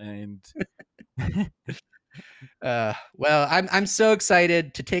ever, and well, I'm so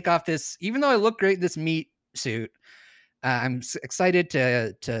excited to take off this. Even though I look great in this meat suit, I'm excited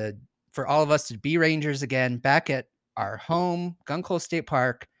to for all of us to be Rangers again, back at our home, Gunkhole State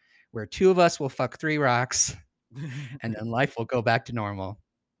Park, where 2 of us will fuck 3 rocks, and then life will go back to normal.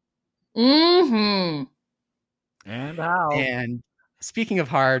 Mm-hmm. and how? And speaking of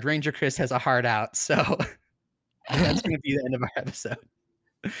hard, Ranger Chris has a hard out, so that's going to be the end of our episode.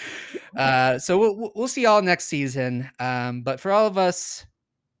 So we'll see y'all next season. But for all of us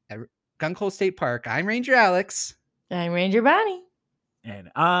at Gunkhole State Park, I'm Ranger Alex. I'm Ranger Bonnie. And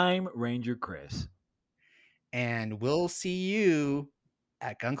I'm Ranger Chris. And we'll see you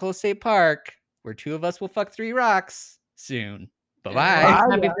at Gunkhole State Park, where 2 of us will fuck 3 rocks soon. Bye-bye.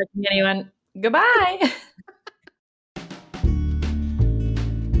 Not be fucking anyone. Goodbye.